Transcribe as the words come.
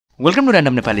Welcome to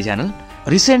random Nepali channel.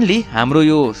 Recently हाम्रो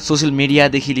यो social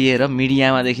मिडियादेखि लिएर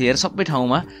मिडियामादेखि लिएर सबै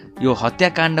ठाउँमा यो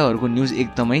हत्याकाण्डहरूको न्युज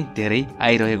एकदमै धेरै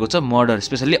आइरहेको छ। मर्डर,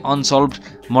 स्पेसल्ली अनसल्भ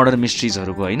मर्डर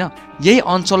मिस्ट्रिजहरूको होइन। यही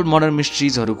अनसल्भ मर्डर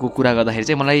मिस्ट्रिजहरूको कुरा गर्दाखेरि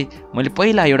चाहिँ मैले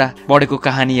पहिला एउटा पढेको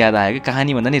कहानी याद आयो कि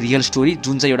कहानी भन्दा नि रियल स्टोरी,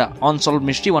 जुन चाहिँ एउटा अनसल्भ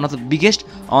mystery, one of the biggest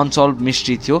अनसल्भ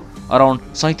mystery थियो। अराउन्ड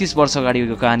 37 वर्ष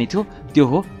अगाडिको कहानी थियो। त्यो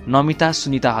हो नमिता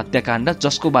सुनिता हत्याकाण्ड,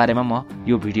 जसको बारेमा म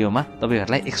यो भिडियोमा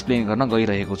तपाईँहरूलाई एक्सप्लेन गर्न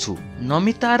गइरहेको छु।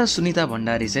 नमिता र सुनिता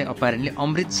भण्डारी चाहिँ अपारेन्टली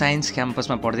अमृत साइन्स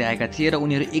क्याम्पसमा पढ्दै आएका थिए र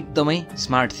उनीहरू एकदमै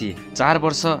स्मार्ट थिए। 4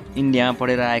 वर्ष इन्डियामा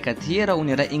पढेर आएका थिए र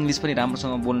उनीहरूलाई इङ्ग्लिस पनि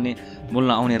राम्रोसँग बोल्न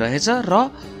आउने रहेछ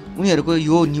र उनीहरूको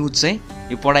यो न्युज चाहिँ,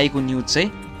 यो पढाइको न्युज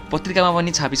चाहिँ पत्रिकामा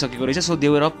पनि छापिसकेको रहेछ। So they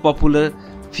were a popular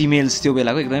females, त्यो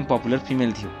बेलाको एकदमै पपुलर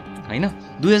फिमेल थियो होइन।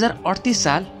 2038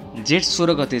 साल जेठ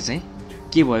 16 गते चाहिँ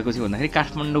के भएको थियो भन्दाखेरि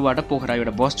काठमाडौँबाट पोखरा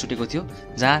एउटा बस छुटेको थियो,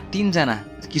 जहाँ 3 जना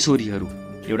किशोरीहरू,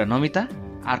 एउटा नमिता,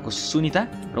 अर्को सुनिता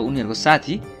र उनीहरूको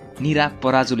साथी निरा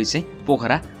पराजुली चाहिँ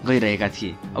पोखरा गइरहेका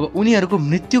थिए। अब उनीहरूको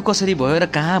मृत्यु कसरी भयो र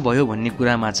कहाँ भयो भन्ने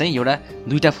कुरामा चाहिँ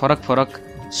दुईटा फरक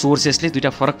सोर्सेसले दुईटा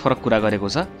फरक कुरा गरेको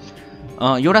छ।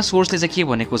 एउटा सोर्सले चाहिँ के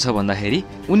भनेको छ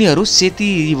भन्दाखेरि उनीहरू सेती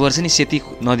रिभर चाहिँ नि, सेती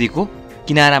नदीको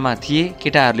किनारामा थिए।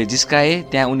 केटाहरूले जिस्काए,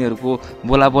 त्यहाँ उनीहरूको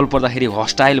बोलाबोल पर्दाखेरि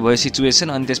हस्टाइल भयो सिचुएसन,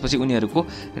 अनि त्यसपछि उनीहरूको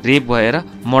रेप भएर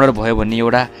मर्डर भयो भन्ने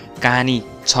एउटा कहानी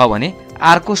छ भने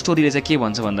अर्को स्टोरीले चाहिँ के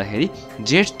भन्छ भन्दाखेरि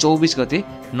जेठ 24 गते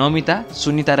नमिता,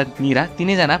 सुनिता र निरा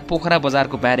तीनैजना पोखरा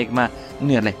बजारको ब्यारेकमा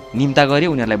उनीहरूलाई निम्ता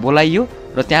गर्यो, उनीहरूलाई बोलाइयो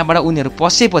र त्यहाँबाट उनीहरू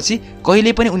पसेपछि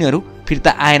कहिले पनि उनीहरू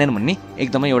फिर्ता आएनन् भन्ने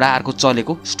एकदमै एउटा अर्को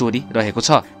चलेको स्टोरी रहेको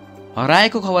छ।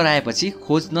 हराएको खबर आएपछि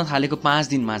खोज्न थालेको 5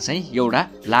 दिनमा चाहिँ एउटा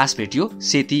लास भेटियो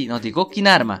सेती नदीको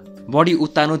किनारमा। बडी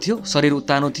उत्तानो थियो, शरीर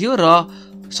उत्तानो थियो र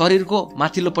शरीरको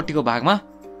माथिल्लोपट्टिको भागमा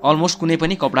अलमोस्ट कुनै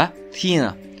पनि कपडा थिएन।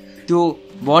 त्यो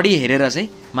बडी हेरेर चाहिँ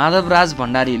माधवराज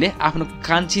भण्डारीले आफ्नो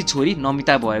कान्छी छोरी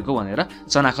नमिता भएको भनेर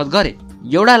शनाखत गरे।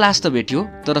 एउटा लास त भेटियो,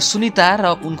 तर सुनिता र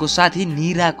उनको साथी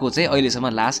निराको चाहिँ अहिलेसम्म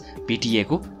लास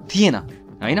भेटिएको थिएन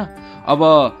होइन। अब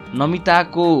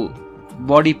नमिताको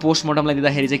बडी पोस्टमार्टमलाई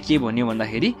दिँदाखेरि चाहिँ के भन्यो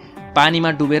भन्दाखेरि पानीमा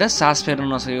डुबेर सास फेर्न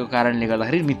नसकेको कारणले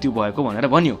गर्दाखेरि मृत्यु भएको भनेर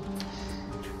भन्यो।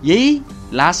 यही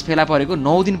लास फेला परेको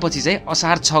 9 दिनपछि चाहिँ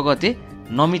असार 6 गते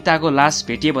नमिताको लास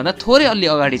भेटिए भन्दा थोरै अलि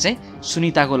अगाडि चाहिँ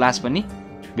सुनिताको लास पनि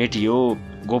भेटियो।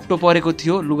 घोप्टो परेको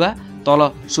थियो, लुगा तल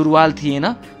सुरुवाल थिएन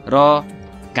र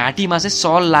घाँटीमा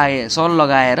चाहिँ सल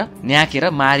लगाएर न्याकेर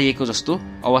मारिएको जस्तो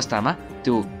अवस्थामा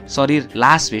त्यो शरीर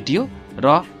लास भेटियो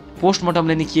र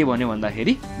पोस्टमार्टमले नि के भन्यो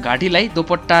भन्दाखेरि घाँटीलाई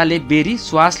दोपट्टाले बेरी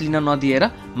श्वास लिन नदिएर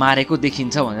मारेको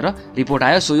देखिन्छ भनेर रिपोर्ट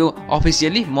आयो। सो यो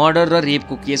अफिसियली मर्डर र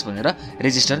रेपको केस भनेर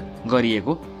रेजिस्टर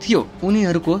गरिएको थियो।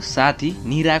 उनीहरूको साथी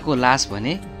निराको लास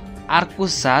भने अर्को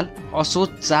साल असोज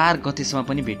 4 गतेसम्म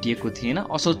पनि भेटिएको थिएन।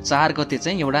 असोज 4 गते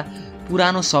चाहिँ एउटा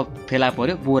पुरानो शव फेला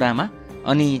पर्यो बोरामा,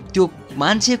 अनि त्यो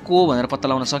मान्छे को भनेर पत्ता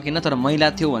लगाउन सकिएन, तर महिला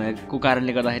थियो भनेको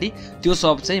कारणले गर्दाखेरि त्यो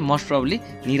शव चाहिँ मोस्ट प्रोबब्ली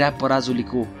निरा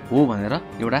पराजुलीको हो भनेर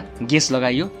एउटा गेस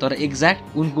लगाइयो। तर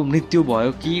एक्ज्याक्ट उनको मृत्यु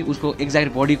भयो कि उसको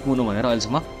एक्ज्याक्ट बडी कुन हो भनेर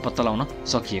अहिलेसम्म पत्ता लगाउन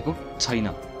सकिएको छैन।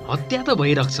 हत्या त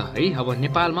भइरहेको छ है। अब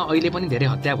नेपालमा अहिले पनि धेरै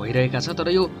हत्या भइरहेका छ, तर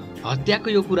यो हत्याको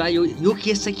यो कुरा, यो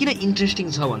केस चाहिँ किन इन्ट्रेस्टिङ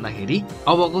छ भन्दाखेरि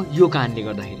अबको यो कारणले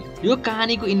गर्दाखेरि यो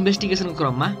कहानीको इन्भेस्टिगेसनको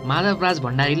क्रममा माधवराज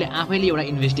भण्डारीले आफैले एउटा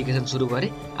इन्भेस्टिगेसन सुरु गरे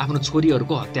आफ्नो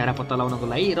छोरीहरूको हत्यारा पत्ता लगाउनको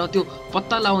लागि। र त्यो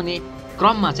पत्ता लगाउने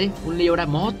क्रममा चाहिँ उनले एउटा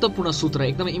महत्त्वपूर्ण सूत्र,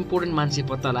 एकदमै इम्पोर्टेन्ट मान्छे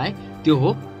पत्ता लाए। त्यो हो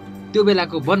त्यो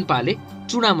बेलाको वनपाले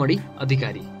चुडामणी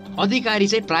अधिकारी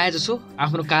चाहिँ प्रायः जसो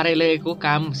आफ्नो कार्यालयको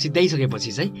काम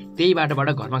सिद्धाइसकेपछि चाहिँ त्यही बाटोबाट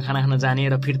घरमा खाना खान जाने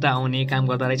र फिर्ता आउने काम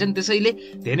गर्दा रहेछन्। त्यसैले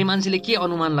धेरै मान्छेले के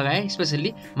अनुमान लगाए,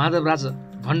 स्पेसल्ली माधवराज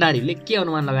भण्डारीले के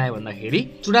अनुमान लगाए भन्दाखेरि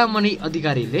चुडामणी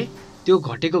अधिकारीले त्यो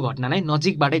घटेको घटनालाई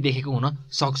नजिकबाटै देखेको हुन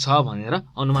सक्छ भनेर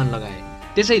अनुमान लगाए।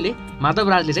 त्यसैले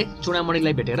माधवराजले चाहिँ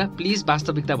चुडामणीलाई भेटेर प्लिज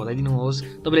वास्तविकता बताइदिनुहोस्,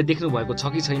 तपाईँले देख्नु भएको छ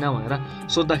कि छैन भनेर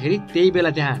सोद्धाखेरि त्यही बेला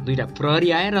त्यहाँ 2टा प्रहरी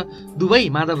आए र दुवै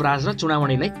माधवराज र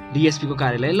चुडामणीलाई डिएसपीको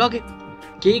कार्यालय लगे।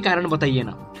 केही कारण बताइएन।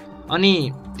 अनि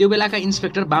त्यो बेलाका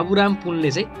इन्सपेक्टर बाबुराम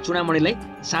पुनले चाहिँ चुडामणीलाई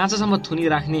साँझसम्म थुनी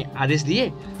राख्ने आदेश दिए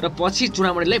र पछि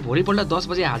चुडामणीलाई भोलिपल्ट 10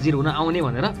 बजे हाजिर हुन आउने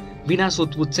भनेर बिना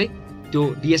सोधपुछ चाहिँ त्यो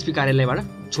डिएसपी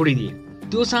कार्यालयबाट छोडिदिए।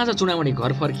 त्यो साँझ चुडामणी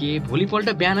घर फर्किए। भोलिपल्ट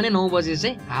बिहान नै 9 बजे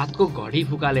चाहिँ हातको घडी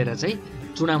फुकालेर चाहिँ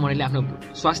चुडामणीले आफ्नो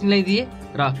स्वास्नीलाई दिए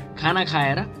र खाना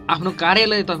खाएर आफ्नो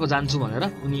कार्यालयतर्फ जान्छु भनेर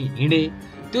उनी हिँडे।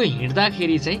 त्यो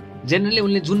हिँड्दाखेरि चाहिँ जेनरली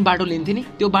उनले जुन बाटो लिन्थे नि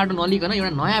त्यो बाटो नलिकन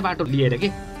एउटा नयाँ बाटो लिएर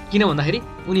किन भन्दाखेरि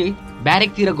उनी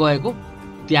ब्यारेकतिर गएको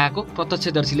त्यहाँको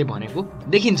प्रत्यक्षदर्शीले भनेको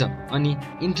देखिन्छ। अनि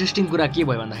इन्ट्रेस्टिङ कुरा के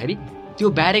भयो भन्दाखेरि त्यो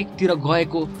ब्यारेकतिर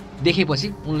गएको देखेपछि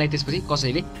उनलाई त्यसपछि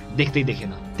कसैले देख्दै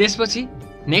देखेन। त्यसपछि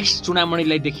नेक्स्ट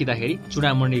चुडामणीलाई देखिँदाखेरि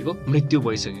चुडामणीको मृत्यु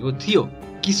भइसकेको थियो।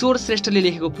 किशोर श्रेष्ठले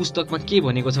लेखेको पुस्तकमा के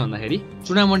भनेको छ भन्दाखेरि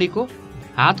चुनामणिको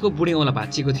हातको बुढी औँला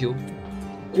भाँचिएको थियो,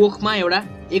 कोखमा एउटा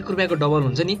 1 रुपैयाँको डबल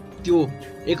हुन्छ नि त्यो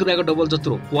 1 रुपैयाँको डबल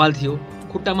जत्रो पाल थियो,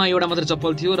 खुट्टामा एउटा मात्रै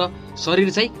चप्पल थियो र शरीर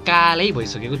चाहिँ कालै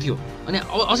भइसकेको थियो। अनि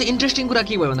अझै इन्ट्रेस्टिङ कुरा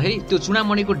के भयो भन्दाखेरि त्यो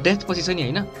चुनामणिको डेथ पछि चाहिँ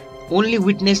होइन ओन्ली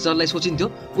विटनेस जसलाई सोचिन्थ्यो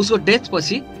उसको डेथ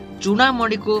पछि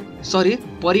चुनामणिको शरीर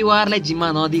परिवारलाई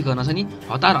जिम्मा नदिइकन छ नि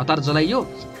हतार हतार जलाइयो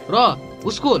र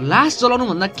उसको लास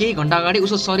जलाउनुभन्दा केही घण्टा अगाडि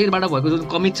उसको शरीरबाट भएको जुन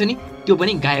कमिक छ नि त्यो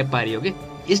पनि गायब पारियो के।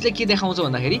 यसले के देखाउँछ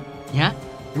भन्दाखेरि यहाँ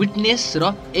विटनेस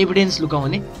र एभिडेन्स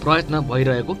लुकाउने प्रयत्न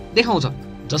भइरहेको देखाउँछ।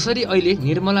 जसरी अहिले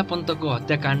निर्मला पन्तको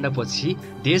हत्याकाण्डपछि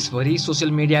देशभरि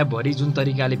सोसियल मिडियाभरि जुन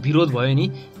तरिकाले विरोध भयो नि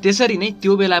त्यसरी नै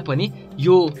त्यो बेला पनि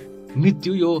यो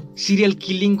मृत्यु यो सिरियल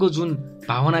किलिङको जुन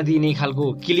भावना दिने खालको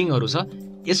किलिङहरू छ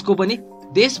यसको पनि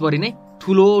देशभरि नै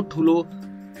ठुलो ठुलो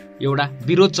एउटा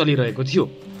विरोध चलिरहेको थियो।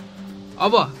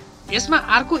 अब यसमा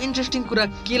अर्को इन्ट्रेस्टिङ कुरा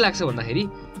के लाग्छ भन्दाखेरि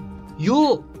यो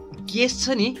केस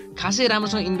छ नि खासै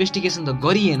राम्रोसँग इन्भेस्टिगेसन त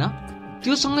गरिएन,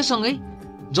 त्यो सँगै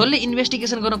जसले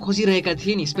इन्भेस्टिगेसन गर्न खोजिरहेका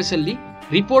थिए नि स्पेसल्ली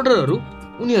रिपोर्टरहरू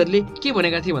उनीहरूले के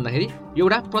भनेका थिए भन्दाखेरि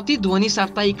एउटा प्रतिध्वनि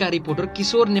साप्ताहिकका रिपोर्टर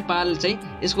किशोर नेपाल चाहिँ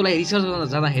यसको लागि रिसर्च गर्न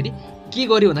जाँदाखेरि के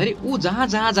गर्यो भन्दाखेरि ऊ जहाँ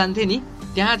जहाँ जान्थे नि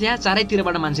त्यहाँ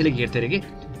चारैतिरबाट मान्छेले घेर्थे अरे के,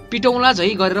 पिटौला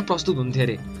झै गरेर प्रस्तुत हुन्थे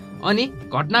अरे। अनि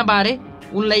घटनाबारे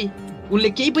उनले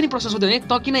केही पनि प्रश्न सोध्यो भने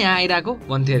त किन यहाँ आइरहेको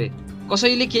भन्थे अरे,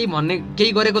 कसैले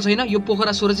केही गरेको छैन, यो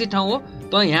पोखरा सुरक्षित ठाउँ हो,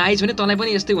 त यहाँ आइछ भने तँलाई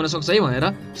पनि यस्तै हुनसक्छ है भनेर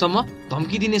सम्म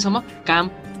धम्की दिनेसम्म काम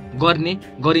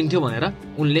गरिन्थ्यो भनेर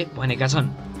उनले भनेका छन्।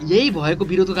 यही भएको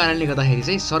विरोधको कारणले गर्दाखेरि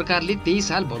चाहिँ सरकारले 23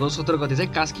 साल भदौ 17 गते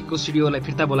चाहिँ कास्कीको सिडिओलाई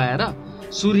फिर्ता बोलाएर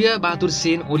सूर्य बहादुर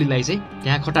सेन ओलीलाई चाहिँ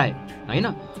त्यहाँ खटाए होइन।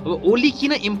 अब ओली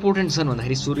किन इम्पोर्टेन्ट छन्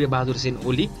भन्दाखेरि सूर्य बहादुर सेन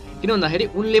ओली किन भन्दाखेरि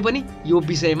उनले पनि यो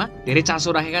विषयमा धेरै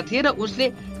चासो राखेका थिए र उसले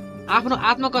आफ्नो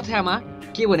आत्मकथामा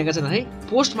के भनेका छन् भन्दाखेरि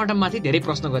पोस्टमार्टममाथि धेरै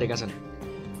प्रश्न गरेका छन्।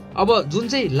 अब जुन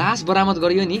चाहिँ लास बरामद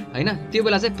गरियो नि होइन त्यो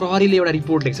बेला चाहिँ प्रहरीले एउटा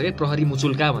रिपोर्ट लेख्छ क्या, प्रहरी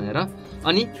मुचुल्का भनेर,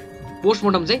 अनि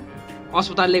पोस्टमार्टम चाहिँ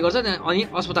अस्पतालले गर्छ अनि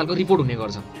अस्पतालको रिपोर्ट हुने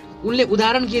गर्छ। उनले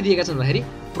उदाहरण के दिएका छन् भन्दाखेरि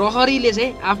प्रहरीले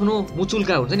चाहिँ आफ्नो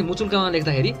मुचुल्का हुन्छ नि मुचुल्कामा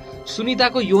लेख्दाखेरि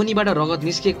सुनिताको योनिबाट रगत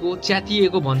निस्केको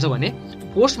च्यातिएको भन्छ भने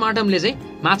पोस्टमार्टमले चाहिँ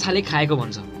माछाले खाएको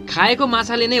भन्छ। खाएको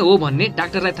माछाले नै हो भन्ने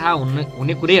डाक्टरलाई थाहा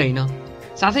हुने कुरै होइन,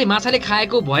 साथै माछाले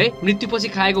खाएको भए मृत्युपछि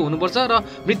खाएको हुनुपर्छ र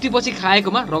मृत्युपछि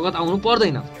खाएकोमा रगत आउनु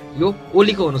पर्दैन, यो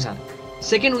ओलीको अनुसार।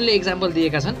 सेकेन्ड उनले इक्जाम्पल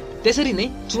दिएका छन् त्यसरी नै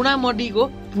चुनामडीको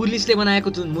पुलिसले बनाएको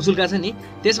जुन मुचुल्का छ नि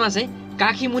त्यसमा चाहिँ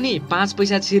काखीमुनि 5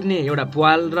 पैसा छिर्ने एउटा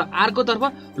प्वाल र अर्कोतर्फ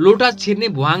लोटा छिर्ने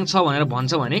भुवाङ छ भनेर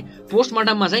भन्छ भने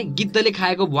पोस्टमार्टममा चाहिँ गिद्धले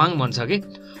खाएको भुवाङ भन्छ के।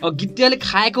 अब गिद्धले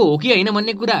खाएको हो कि होइन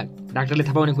भन्ने कुरा डाक्टरले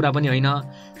थाहा पाउने कुरा पनि होइन,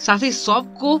 साथै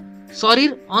सबको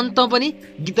शरीर अन्त पनि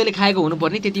गिद्धले खाएको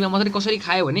हुनुपर्ने, त्यतिमा मात्रै कसरी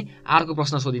खायो भने अर्को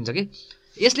प्रश्न सोधिन्छ कि।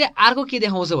 यसले अर्को के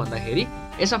देखाउँछ भन्दाखेरि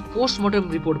यसमा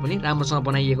पोस्टमार्टम रिपोर्ट पनि राम्रोसँग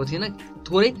बनाइएको थिएन,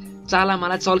 थोरै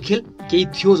चालामाला चलखेल केही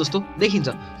थियो जस्तो देखिन्छ।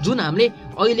 जुन हामीले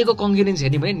अहिलेको कन्ग्रेन्स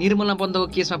हेर्ने भने निर्मला पन्तको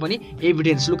केसमा पनि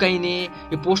एभिडेन्स लुकाइने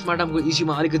यो पोस्टमार्टमको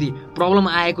इस्युमा अलिकति प्रब्लम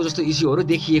आएको जस्तो इस्युहरू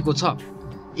देखिएको छ।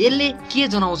 यसले के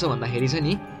जनाउँछ भन्दाखेरि चाहिँ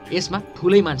नि यसमा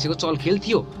ठुलै मान्छेको चलखेल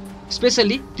थियो।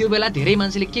 स्पेसल्ली त्यो बेला धेरै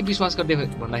मान्छेले के विश्वास गर्दै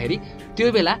भन्दाखेरि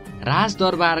त्यो बेला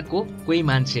राजदरबारको कोही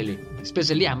मान्छेले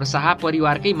स्पेसल्ली हाम्रो शाह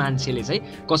परिवारकै मान्छेले चाहिँ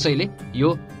कसैले यो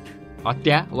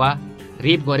हत्या वा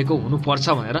रेप गरेको हुनुपर्छ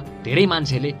भनेर धेरै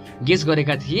मान्छेले गेस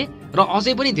गरेका थिए र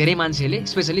अझै पनि धेरै मान्छेले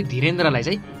स्पेसल्ली धीरेन्द्रलाई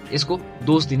चाहिँ यसको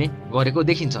दोष दिने गरेको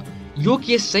देखिन्छ। यो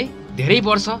केस चाहिँ धेरै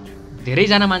वर्ष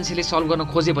धेरैजना मान्छेले सल्भ गर्न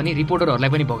खोजे पनि रिपोर्टरहरूलाई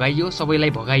पनि भगाइयो, सबैलाई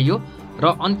भगाइयो र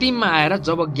अन्तिममा आएर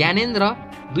जब ज्ञानेन्द्र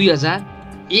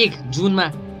 2001 जुनमा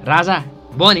राजा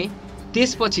बने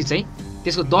त्यसपछि चाहिँ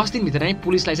त्यसको 10 दिनभित्र नै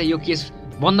पुलिसलाई चाहिँ यो केस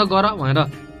बन्द गर भनेर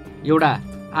एउटा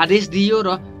आदेश दिइयो र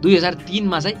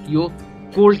 2003मा चाहिँ यो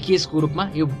कोल्ड केसको रूपमा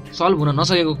यो सल्भ हुन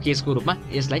नसकेको केसको रूपमा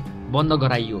यसलाई बन्द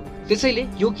गराइयो। त्यसैले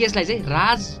यो केसलाई चाहिँ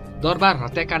राजदरबार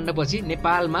हत्याकाण्डपछि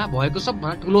नेपालमा भएको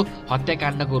सबभन्दा ठुलो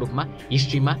हत्याकाण्डको रूपमा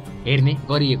हिस्ट्रीमा हेर्ने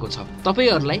गरिएको छ।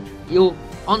 तपाईहरुलाई यो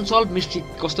अनसल्भ मिस्ट्री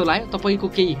कस्तो लाग्यो? तपाईको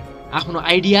केही आफ्नो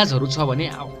आइडियाजहरु छ भने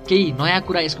केही नयाँ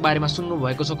कुरा यसको बारेमा सुन्नु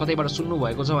भएको छ, कतैबाट सुन्नु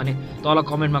भएको छ भने तल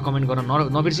कमेन्टमा कमेन्ट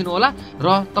गर्न नबिर्सिनु होला। र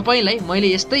तपाईलाई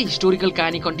मैले यस्तै हिस्टोरिकल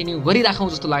कहानी कन्टिन्यू गरिराखौं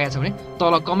जस्तो लागेको छ भने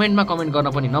तल कमेन्टमा कमेन्ट गर्न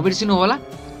पनि नबिर्सिनु होला।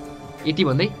 यति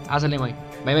भन्दै आजलाई म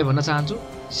बाइ बाइ भन्न चाहन्छु।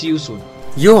 सी यू सुन।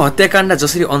 यो हत्याकाण्ड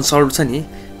जसरी अनसल्भ छ नि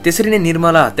त्यसरी नै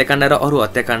निर्मला हत्याकाण्ड र अरू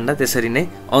हत्याकाण्ड त्यसरी नै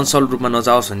अनसल्भ रूपमा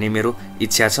नजाओस् भन्ने मेरो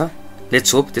इच्छा छ।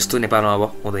 लेट्स होप त्यस्तो नेपालमा अब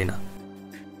हुँदैन।